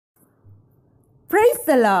Praise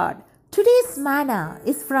the Lord. Today's manna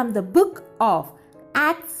is from the book of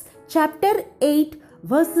Acts chapter 8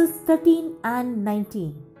 verses 13 and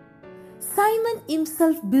 19. Simon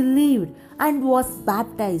himself believed and was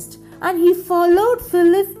baptized, and he followed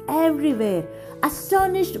Philip everywhere,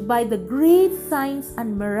 astonished by the great signs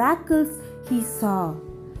and miracles he saw,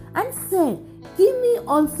 and said, "Give me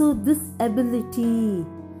also this ability."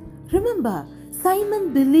 Remember, Simon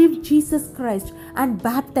believed Jesus Christ and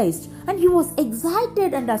baptized, and he was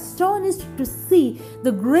excited and astonished to see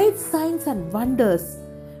the great signs and wonders.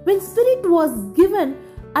 When Spirit was given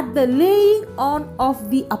at the laying on of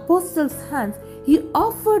the apostles' hands, he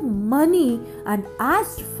offered money and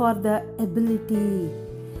asked for the ability.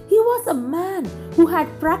 He was a man who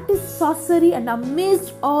had practiced sorcery and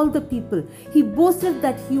amazed all the people. He boasted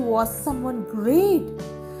that he was someone great.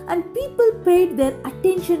 And people paid their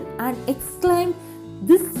attention and exclaimed,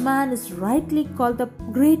 "This man is rightly called the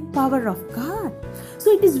great power of God."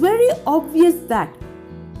 So it is very obvious that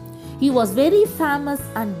he was very famous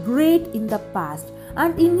and great in the past.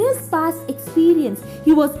 And in his past experience,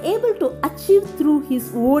 he was able to achieve through his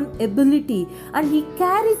own ability. And he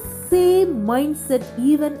carries same mindset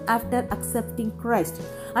even after accepting Christ.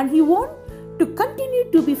 And he wants to continue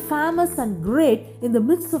to be famous and great in the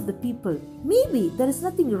midst of the people. Maybe there is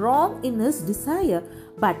nothing wrong in his desire,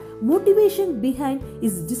 but motivation behind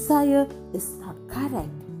his desire is not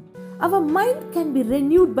correct. Our mind can be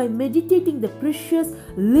renewed by meditating the precious,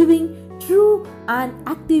 living, true and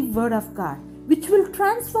active Word of God, which will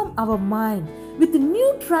transform our mind. With a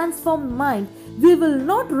new transformed mind, we will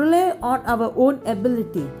not rely on our own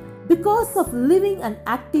ability. Because of living an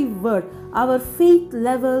active word, our faith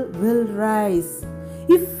level will rise.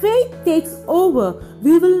 If faith takes over,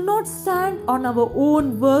 we will not stand on our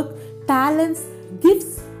own work, talents,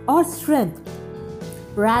 gifts, or strength.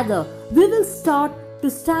 Rather, we will start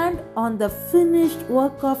to stand on the finished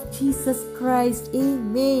work of Jesus Christ.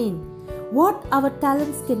 Amen. What our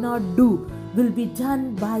talents cannot do will be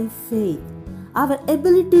done by faith. Our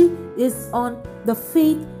ability is on the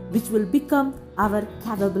faith which will become our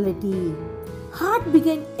capability. Heart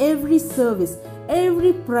began every service,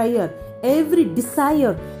 every prayer, every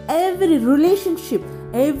desire, every relationship,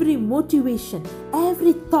 every motivation,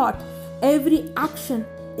 every thought, every action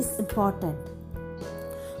is important.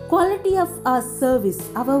 Quality of our service,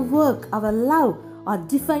 our work, our love are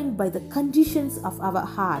defined by the conditions of our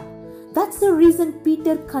heart. That's the reason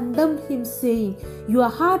Peter condemned him, saying, "Your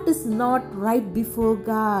heart is not right before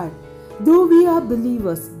God." Though we are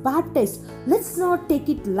believers, baptized, let's not take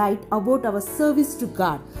it light about our service to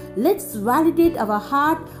God. Let's validate our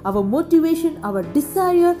heart, our motivation, our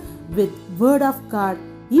desire with Word of God.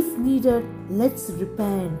 If needed, let's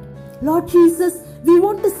repent. Lord Jesus, we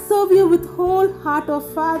want to serve you with whole heart, oh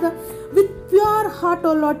Father, with pure heart,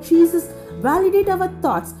 oh Lord Jesus. Validate our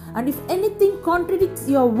thoughts, and if anything contradicts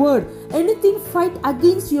your word, anything fight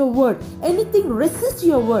against your word, anything resist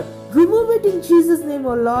your word, remove it in Jesus' name,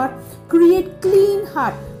 O Lord. Create clean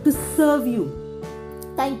heart to serve you.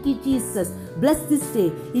 Thank you, Jesus. Bless this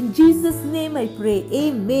day. In Jesus' name I pray.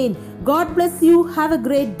 Amen. God bless you. Have a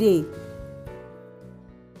great day.